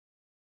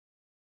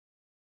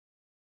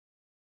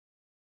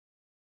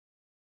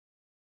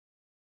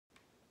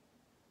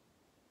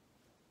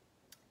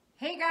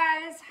Hey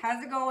guys,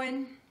 how's it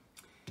going?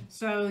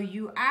 So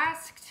you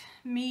asked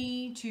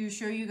me to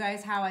show you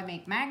guys how I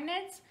make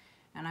magnets,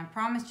 and I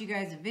promised you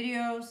guys a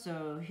video,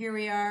 so here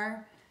we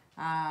are.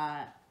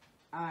 I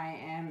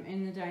am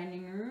in the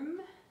dining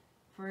room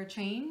for a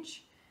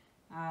change,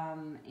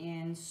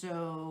 and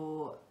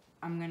so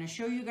I'm gonna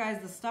show you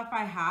guys the stuff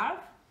I have,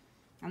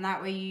 and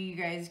that way you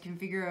guys can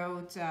figure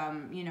out,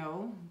 you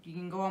know, you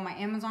can go on my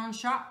Amazon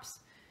shops,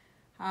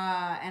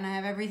 and I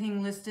have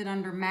everything listed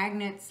under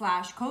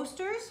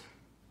magnet/coasters.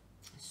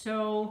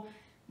 So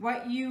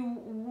what you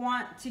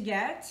want to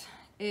get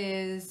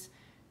is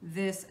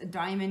this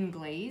diamond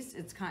glaze.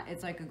 It's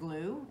like a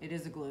glue. It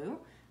is a glue.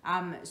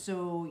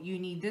 So you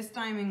need this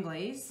diamond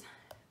glaze,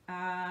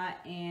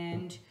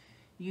 and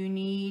you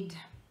need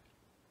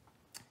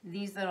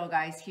these little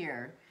guys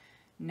here.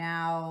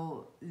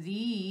 Now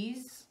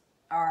these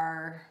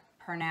are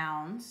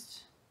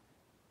pronounced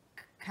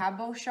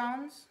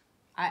cabochons.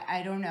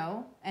 I don't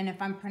know, and if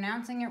I'm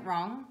pronouncing it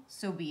wrong,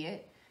 so be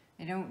it.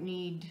 I don't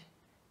need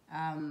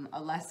a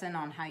lesson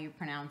on how you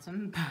pronounce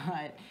them,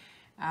 but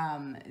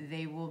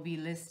they will be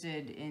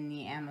listed in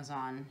the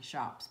Amazon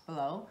shops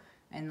below,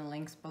 in the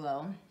links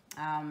below.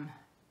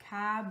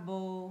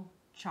 Cabochon,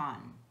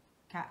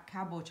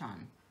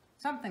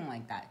 something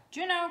like that.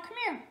 Juno, come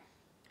here.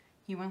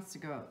 He wants to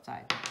go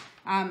outside.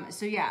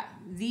 So yeah,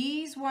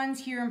 these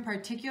ones here in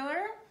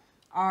particular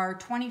are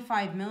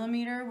 25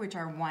 millimeter, which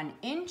are 1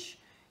 inch.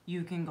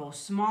 You can go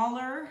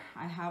smaller.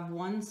 I have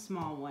one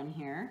small one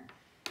here.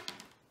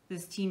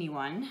 This teeny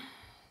one.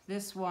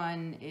 This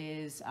one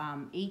is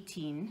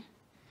 18,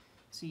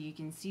 so you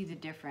can see the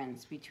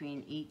difference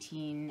between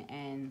 18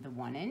 and the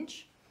 1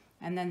 inch.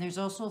 And then there's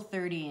also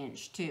 30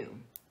 inch too.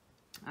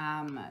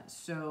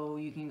 So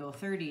you can go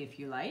 30 if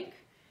you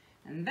like.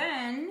 And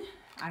then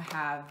I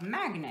have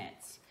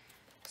magnets.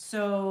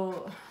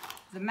 So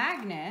the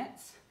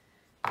magnets,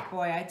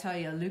 boy, I tell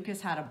you,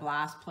 Lucas had a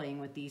blast playing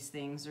with these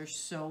things. They're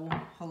so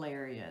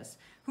hilarious.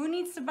 Who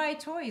needs to buy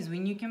toys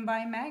when you can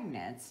buy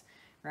magnets,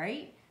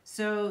 right?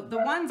 So the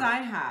ones I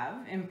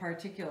have in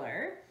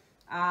particular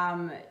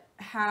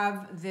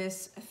have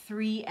this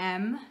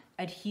 3M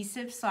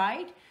adhesive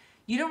side.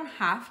 You don't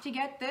have to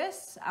get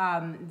this.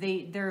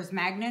 There's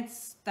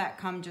magnets that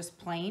come just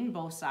plain,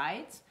 both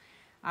sides.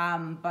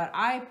 But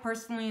I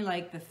personally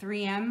like the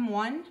 3M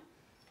one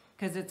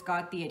because it's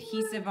got the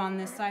adhesive on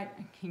this side.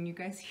 Can you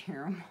guys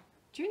hear him?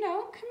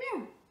 Juno, come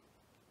here.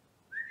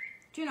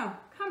 Juno,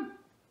 come.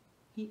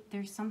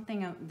 There's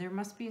something out, there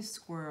must be a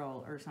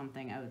squirrel or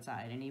something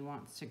outside and he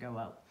wants to go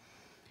out.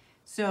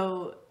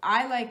 So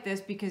I like this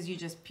because you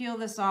just peel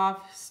this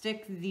off,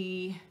 stick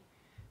the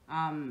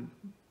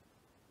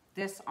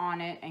this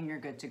on it, and you're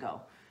good to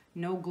go.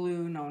 No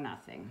glue, no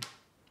nothing.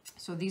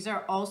 So these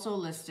are also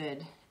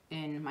listed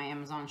in my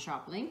Amazon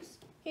shop links.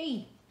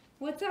 Hey,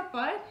 what's up,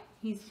 bud?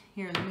 He's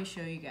here, let me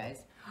show you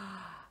guys.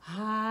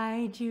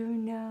 Hi,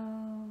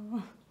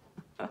 Juno.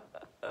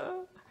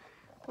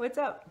 What's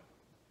up?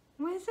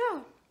 What's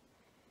up?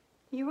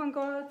 You want to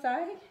go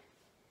outside?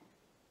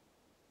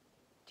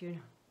 Juno,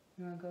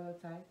 you want to go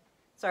outside?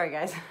 Sorry,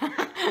 guys.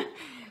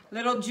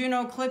 Little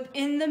Juno clip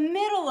in the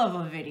middle of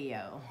a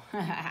video.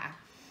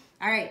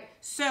 All right,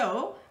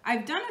 so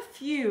I've done a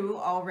few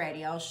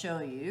already. I'll show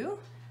you.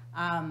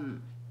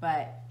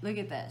 But look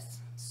at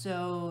this.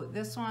 So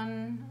this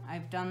one,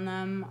 I've done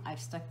them. I've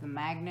stuck the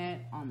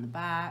magnet on the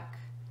back,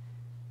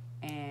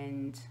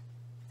 and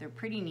they're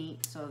pretty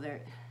neat. So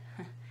they're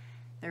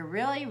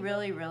really,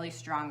 really, really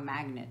strong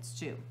magnets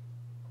too.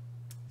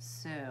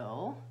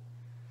 So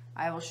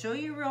I will show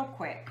you real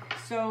quick.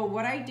 So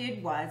what I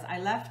did was I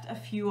left a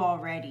few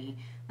already.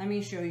 Let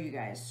me show you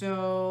guys.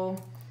 So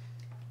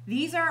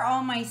these are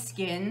all my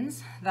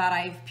skins that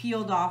I've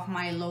peeled off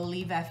my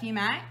lowly Veffy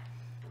mat.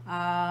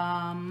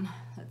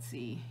 Let's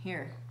see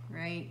here,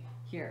 right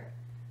here,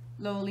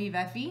 lowly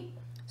Veffy.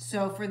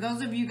 So for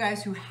those of you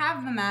guys who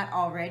have the mat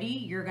already,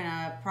 you're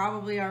gonna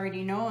probably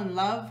already know and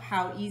love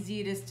how easy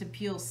it is to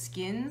peel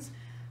skins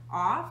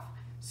off.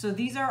 So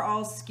these are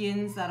all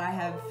skins that I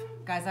have,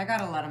 guys, I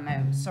gotta let them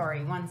out.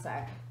 Sorry, one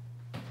sec.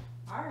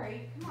 All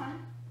right, come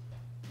on.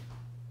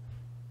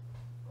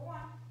 Go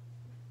on.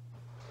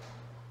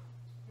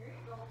 Here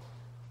you go.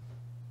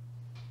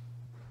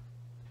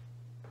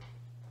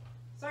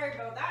 Sorry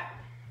about that.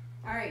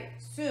 All right,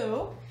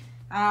 so,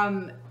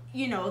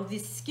 you know, the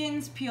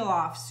skins peel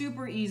off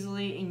super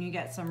easily, and you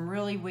get some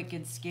really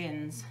wicked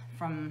skins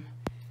from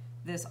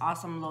this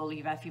awesome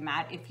lowly Veffy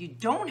mat. If you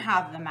don't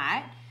have the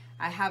mat,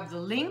 I have the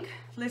link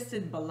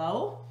listed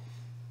below.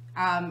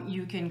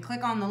 You can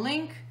click on the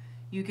link,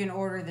 you can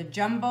order the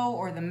jumbo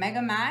or the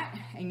mega mat,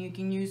 and you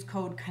can use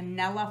code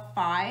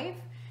Kanella5,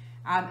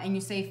 and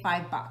you save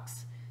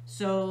 $5.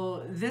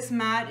 So this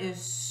mat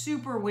is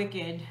super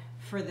wicked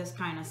for this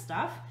kind of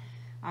stuff.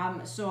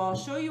 So I'll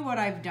show you what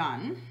I've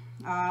done.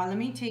 Let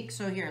me take,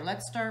 so here,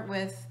 let's start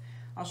with,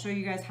 I'll show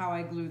you guys how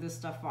I glue this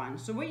stuff on.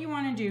 So what you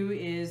want to do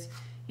is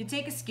you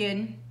take a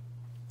skin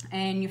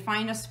and you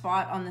find a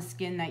spot on the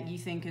skin that you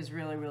think is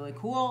really, really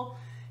cool.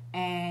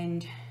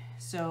 And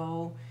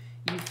so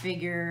you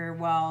figure,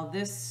 well,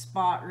 this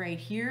spot right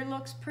here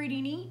looks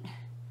pretty neat.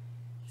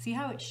 See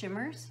how it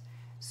shimmers?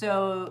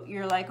 So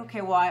you're like,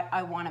 okay, well,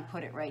 I want to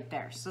put it right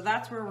there. So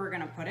that's where we're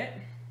going to put it.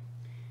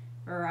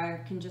 Or I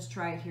can just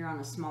try it here on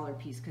a smaller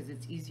piece because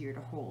it's easier to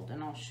hold.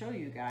 And I'll show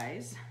you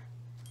guys.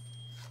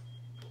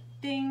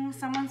 Ding,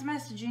 someone's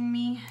messaging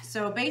me.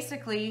 So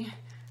basically,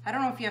 I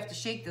don't know if you have to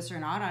shake this or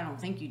not. I don't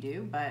think you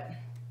do, but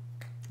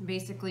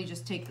basically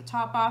just take the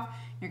top off.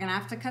 You're gonna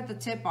have to cut the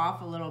tip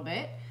off a little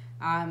bit.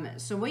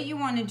 So what you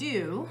wanna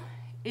do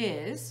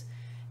is,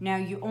 now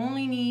you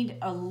only need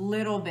a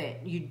little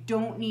bit. You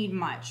don't need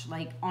much.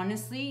 Like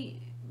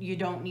honestly, you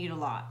don't need a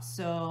lot.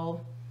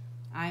 So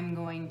I'm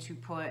going to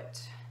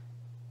put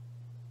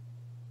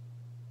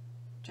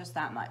just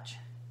that much.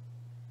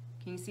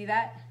 Can you see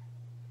that?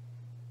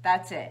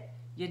 That's it.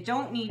 You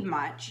don't need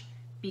much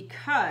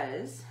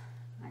because,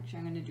 actually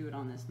I'm gonna do it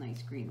on this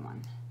nice green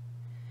one.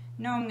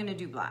 No, I'm gonna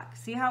do black.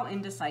 See how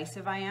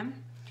indecisive I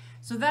am?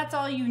 So that's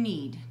all you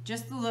need,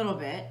 just a little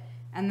bit.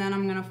 And then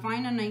I'm gonna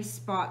find a nice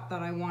spot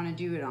that I wanna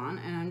do it on,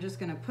 and I'm just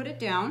gonna put it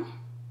down,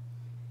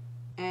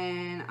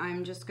 and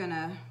I'm just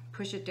gonna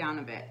push it down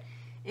a bit.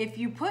 If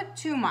you put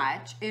too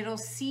much, it'll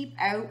seep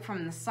out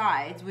from the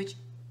sides, which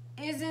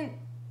isn't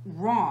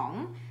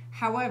wrong.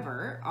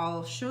 However,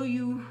 I'll show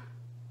you,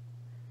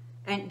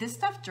 and this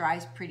stuff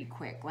dries pretty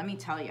quick, let me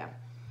tell you.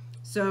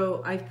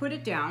 So I've put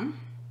it down,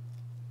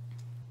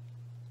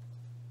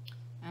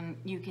 and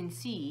you can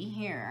see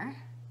here,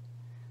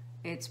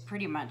 it's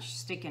pretty much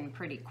sticking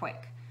pretty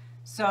quick.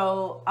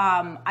 So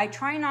I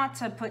try not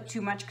to put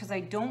too much because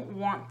I don't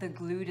want the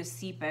glue to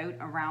seep out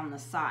around the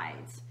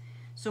sides.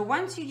 So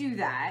once you do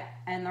that,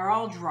 and they're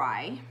all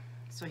dry,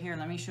 so here,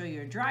 let me show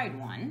you a dried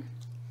one.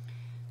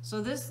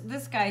 So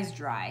this guy's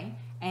dry,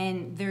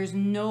 and there's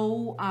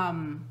no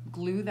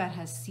glue that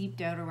has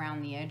seeped out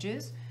around the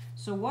edges.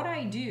 So what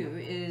I do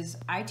is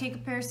I take a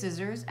pair of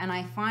scissors, and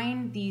I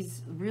find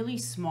these really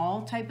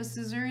small type of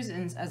scissors,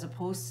 and as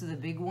opposed to the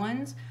big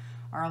ones,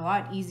 are a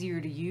lot easier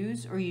to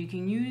use. Or you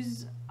can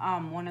use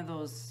one of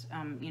those,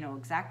 you know,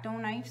 X-Acto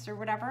knives or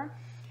whatever.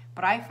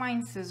 But I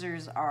find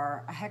scissors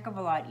are a heck of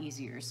a lot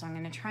easier. So I'm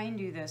gonna try and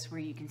do this where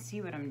you can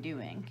see what I'm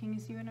doing. Can you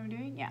see what I'm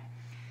doing? Yeah.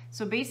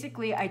 So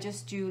basically I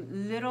just do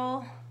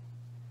little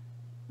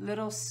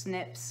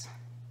snips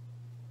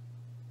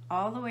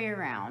all the way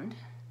around.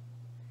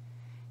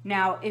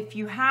 Now, if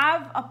you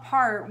have a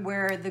part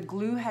where the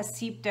glue has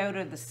seeped out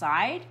of the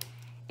side,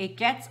 it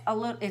gets a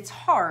little, it's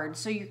hard,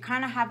 so you're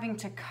kind of having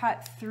to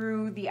cut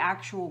through the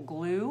actual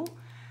glue.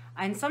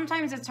 And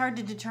sometimes it's hard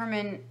to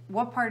determine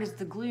what part is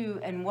the glue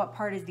and what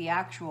part is the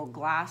actual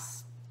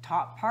glass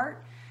top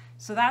part.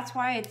 So that's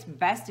why it's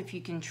best if you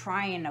can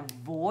try and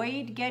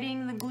avoid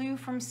getting the glue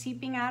from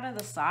seeping out of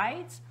the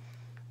sides.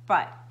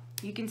 But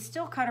you can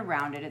still cut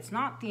around it. It's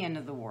not the end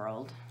of the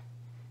world.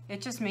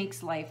 It just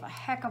makes life a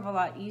heck of a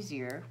lot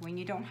easier when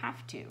you don't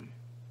have to.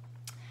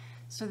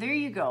 So there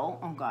you go.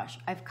 Oh gosh,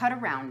 I've cut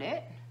around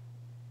it,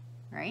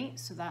 right?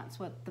 So that's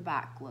what the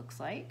back looks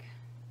like.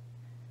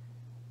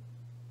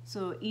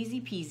 So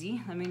easy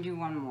peasy. Let me do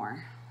one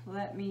more.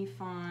 Let me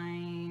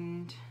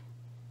find,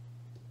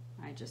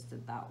 I just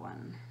did that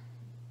one.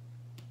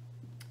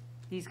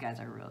 These guys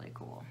are really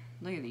cool.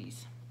 Look at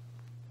these.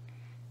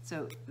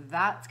 So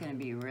that's gonna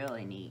be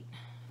really neat.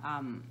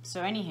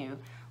 So anywho,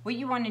 what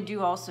you want to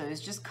do also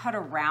is just cut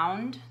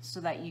around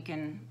so that you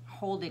can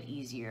hold it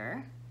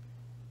easier,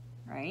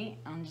 right?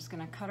 I'm just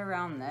gonna cut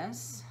around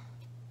this.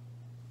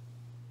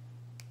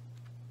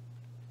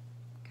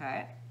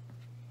 Okay.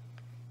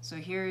 So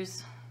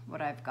here's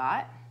what I've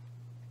got.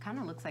 It kind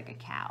of looks like a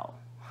cow.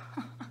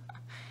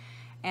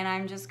 And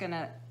I'm just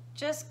gonna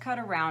cut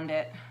around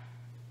it.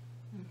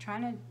 I'm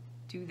trying to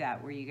do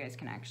that where you guys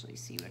can actually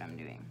see what I'm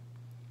doing.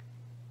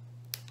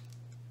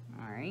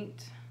 All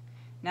right.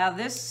 Now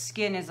this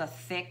skin is a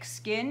thick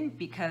skin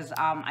because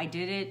I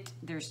did it,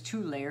 there's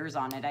 2 layers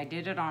on it. I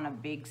did it on a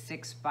big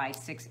 6 by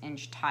 6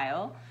 inch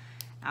tile.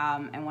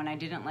 And when I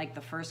didn't like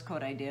the first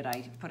coat I did,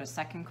 I put a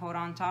second coat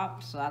on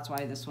top. So that's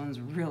why this one's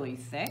really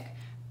thick,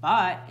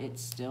 but it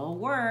still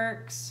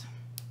works.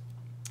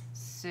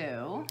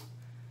 So,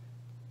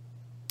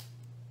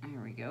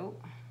 there we go.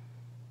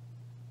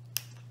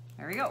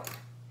 There we go.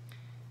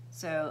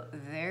 So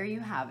there you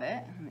have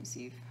it. Let me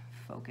see if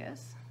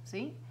focus,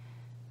 see?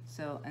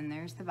 So, and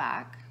there's the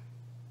back.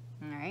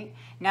 All right.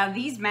 Now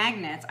these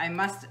magnets, I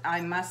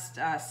must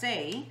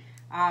say,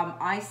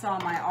 I saw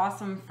my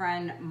awesome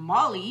friend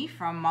Molly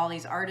from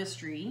Molly's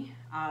Artistry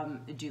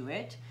do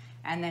it,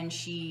 and then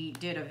she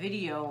did a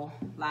video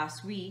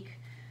last week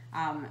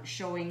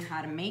showing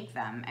how to make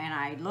them. And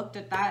I looked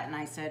at that and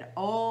I said,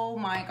 oh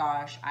my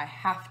gosh, I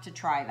have to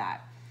try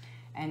that.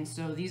 And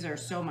so these are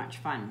so much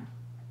fun.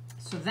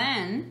 So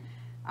then,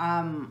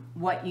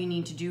 what you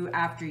need to do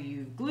after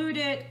you've glued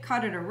it,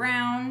 cut it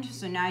around.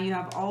 So now you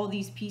have all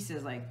these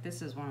pieces. Like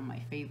this is one of my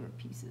favorite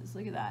pieces.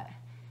 Look at that.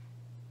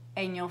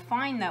 And you'll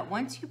find that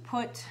once you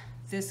put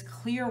this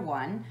clear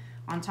one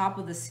on top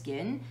of the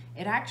skin,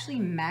 it actually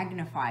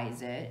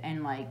magnifies it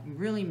and like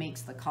really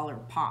makes the color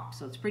pop.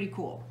 So it's pretty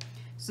cool.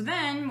 So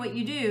then what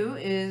you do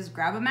is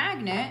grab a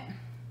magnet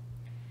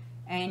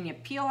and you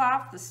peel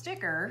off the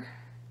sticker.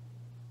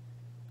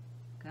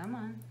 Come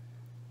on.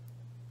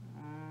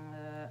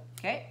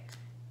 Okay,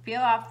 peel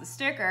off the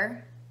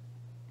sticker,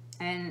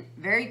 and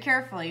very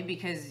carefully,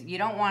 because you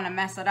don't want to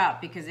mess it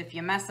up, because if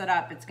you mess it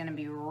up, it's going to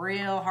be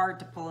real hard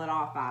to pull it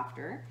off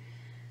after.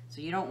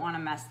 So you don't want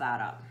to mess that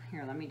up.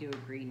 Here, let me do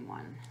a green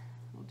one.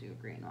 We'll do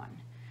a green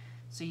one.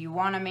 So you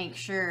want to make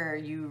sure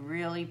you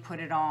really put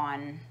it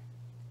on,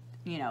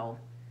 you know,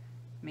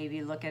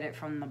 maybe look at it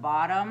from the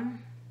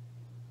bottom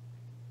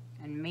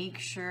and make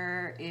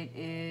sure it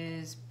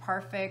is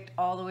perfect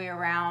all the way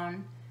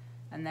around,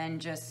 and then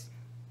just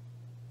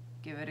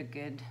give it a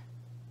good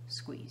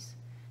squeeze.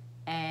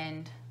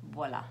 And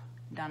voila,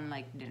 done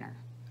like dinner.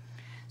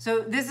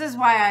 So this is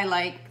why I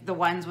like the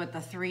ones with the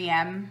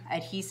 3M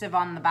adhesive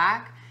on the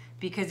back,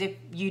 because if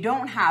you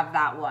don't have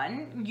that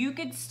one, you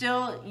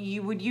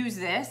would use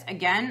this,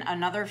 again,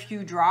 another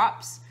few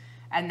drops,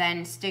 and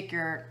then stick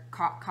your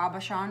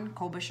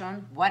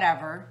cabochon,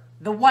 whatever,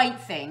 the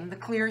white thing, the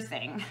clear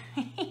thing,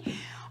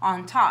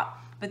 on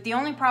top. But the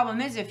only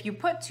problem is if you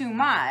put too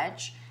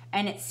much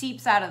and it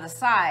seeps out of the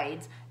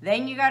sides,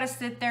 then you gotta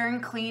sit there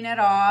and clean it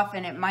off,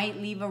 and it might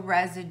leave a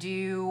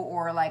residue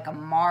or like a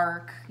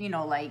mark, you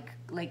know,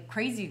 like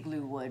crazy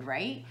glue would,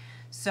 right?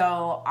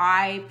 So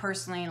I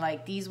personally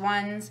like these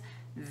ones.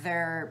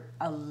 They're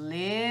a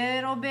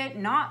little bit,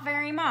 not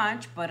very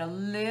much, but a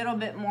little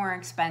bit more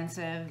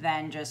expensive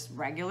than just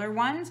regular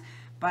ones.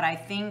 But I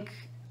think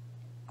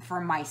for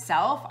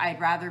myself,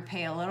 I'd rather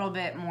pay a little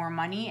bit more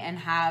money and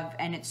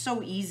it's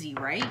so easy,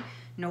 right?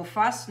 No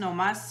fuss, no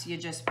muss. You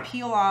just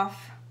peel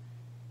off,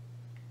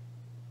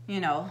 you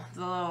know,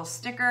 the little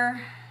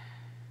sticker,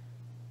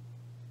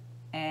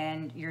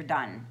 and you're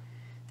done.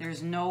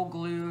 There's no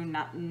glue,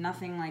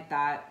 nothing like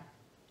that.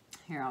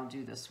 Here, I'll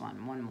do this one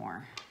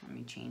more. Let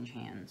me change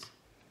hands.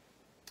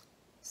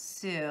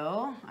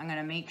 So I'm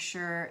gonna make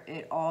sure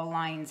it all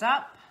lines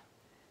up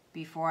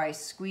before I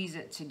squeeze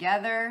it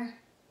together,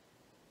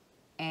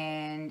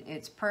 and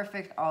it's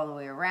perfect all the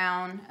way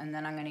around. And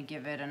then I'm gonna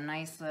give it a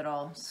nice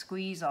little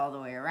squeeze all the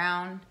way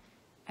around,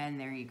 and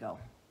there you go.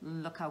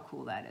 Look how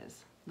cool that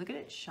is. Look at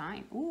it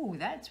shine. Ooh,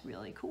 that's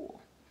really cool.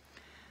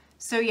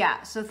 So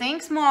yeah, so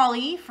thanks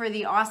Molly for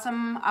the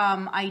awesome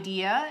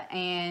idea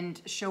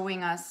and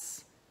showing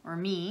us, or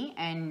me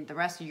and the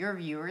rest of your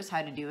viewers,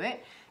 how to do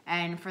it.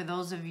 And for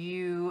those of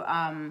you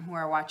who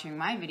are watching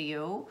my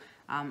video,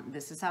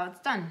 this is how it's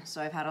done.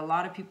 So I've had a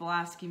lot of people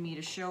asking me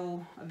to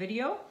show a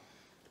video.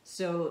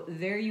 So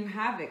there you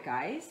have it,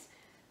 guys.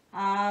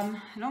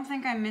 I don't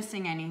think I'm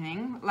missing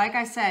anything. Like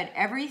I said,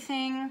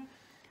 everything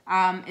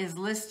is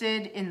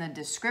listed in the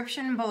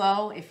description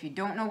below. If you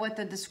don't know what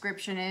the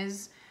description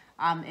is,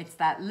 it's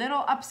that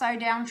little upside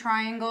down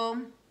triangle.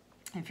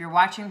 If you're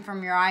watching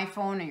from your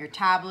iPhone or your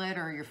tablet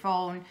or your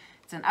phone,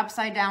 it's an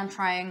upside down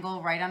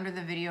triangle right under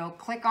the video.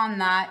 Click on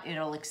that,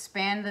 it'll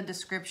expand the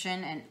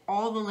description, and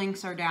all the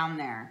links are down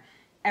there.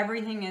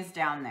 Everything is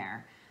down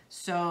there.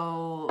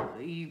 So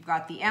you've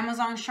got the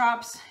Amazon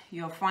shops,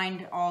 you'll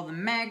find all the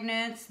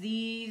magnets,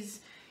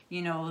 these,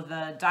 you know,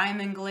 the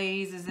diamond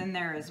glaze is in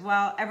there as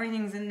well.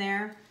 Everything's in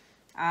there.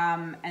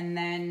 And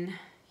then,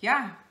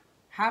 yeah,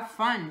 have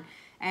fun.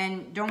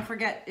 And don't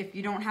forget, if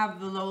you don't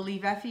have the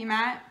Lowleave Effie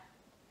mat,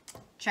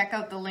 check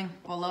out the link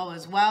below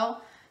as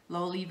well,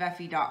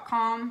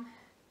 lowleaveeffie.com.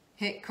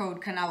 Hit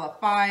code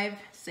Kanella5,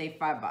 save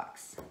 $5.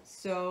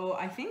 So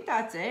I think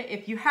that's it.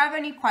 If you have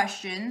any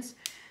questions,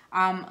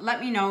 let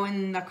me know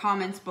in the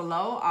comments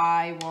below.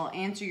 I will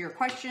answer your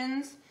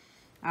questions.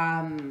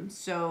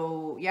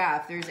 So yeah,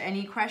 if there's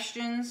any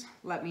questions,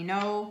 let me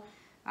know.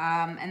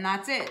 And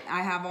that's it.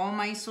 I have all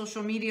my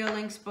social media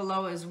links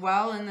below as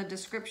well in the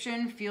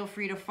description. Feel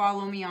free to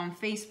follow me on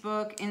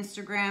Facebook,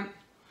 Instagram.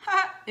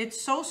 Ha!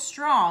 It's so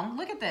strong.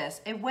 Look at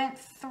this. It went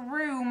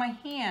through my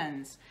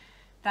hands.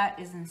 That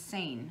is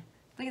insane.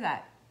 Look at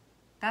that.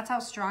 That's how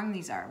strong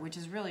these are, which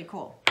is really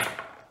cool.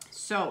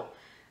 So,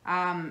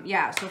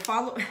 yeah, so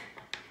follow.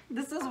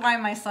 This is why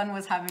my son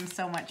was having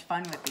so much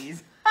fun with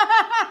these.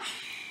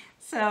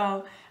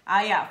 So,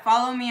 yeah,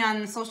 follow me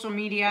on social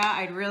media.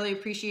 I'd really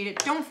appreciate it.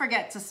 Don't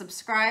forget to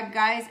subscribe,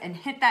 guys, and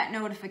hit that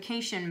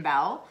notification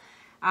bell.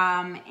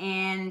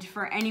 And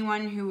for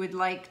anyone who would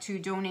like to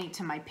donate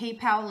to my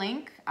PayPal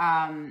link,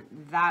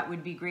 that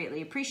would be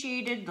greatly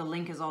appreciated. The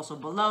link is also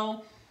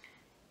below.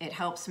 It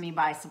helps me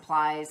buy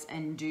supplies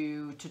and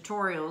do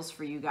tutorials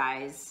for you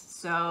guys.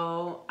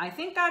 So I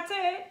think that's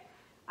it.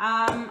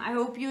 I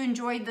hope you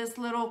enjoyed this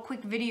little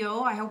quick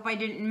video. I hope I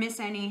didn't miss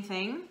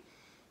anything.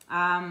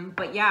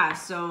 But yeah,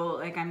 so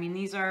like, I mean,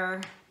 these are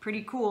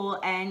pretty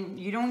cool, and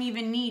you don't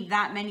even need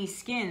that many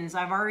skins.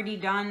 I've already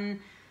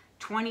done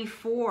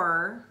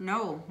 24,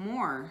 no,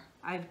 more.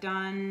 I've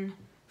done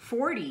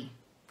 40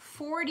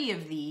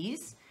 of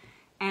these,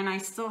 and I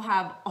still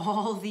have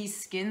all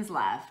these skins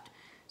left.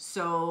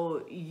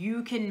 So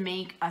you can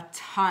make a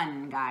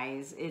ton,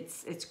 guys.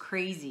 It's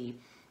crazy.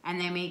 And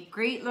they make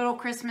great little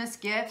Christmas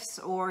gifts,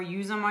 or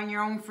use them on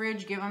your own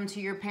fridge, give them to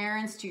your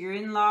parents, to your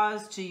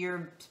in-laws, to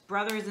your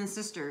brothers and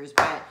sisters.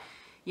 But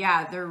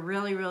yeah, they're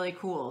really, really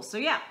cool. So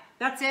yeah,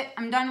 that's it.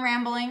 I'm done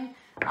rambling.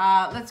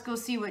 Let's go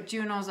see what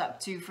Juno's up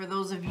to for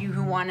those of you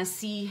who want to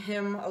see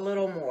him a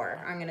little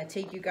more. I'm going to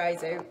take you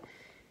guys out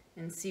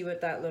and see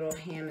what that little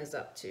ham is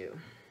up to.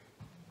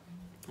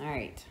 All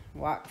right,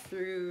 walk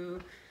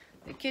through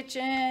the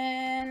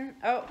kitchen.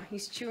 Oh,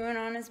 he's chewing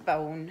on his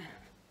bone.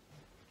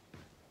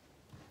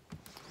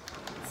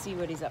 Let's see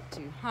what he's up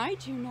to. Hi,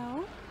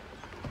 Juno.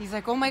 He's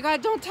like, oh my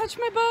God, don't touch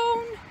my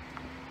bone.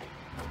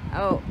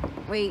 Oh,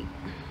 wait.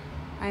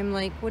 I'm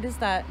like, what is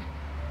that?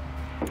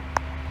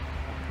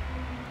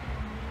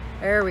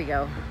 There we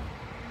go.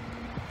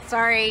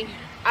 Sorry,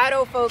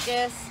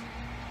 autofocus.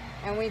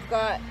 And we've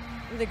got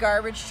the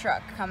garbage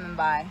truck coming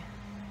by.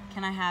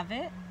 Can I have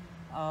it?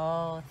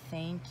 Oh,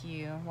 thank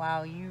you.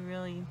 Wow, you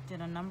really did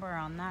a number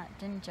on that,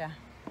 didn't you?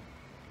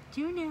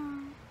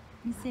 Juno,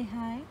 you say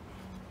hi?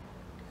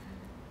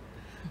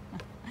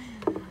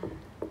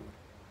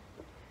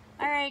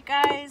 Alright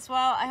guys,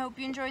 well, I hope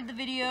you enjoyed the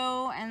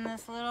video and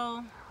this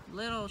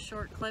little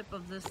short clip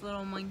of this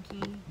little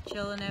monkey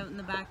chilling out in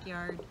the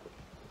backyard,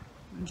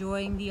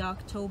 enjoying the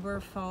October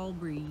fall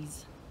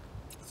breeze.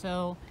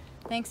 So,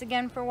 thanks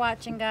again for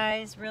watching,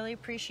 guys. Really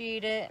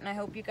appreciate it, and I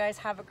hope you guys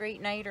have a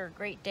great night or a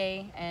great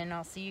day, and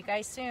I'll see you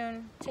guys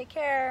soon. Take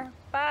care.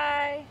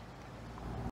 Bye.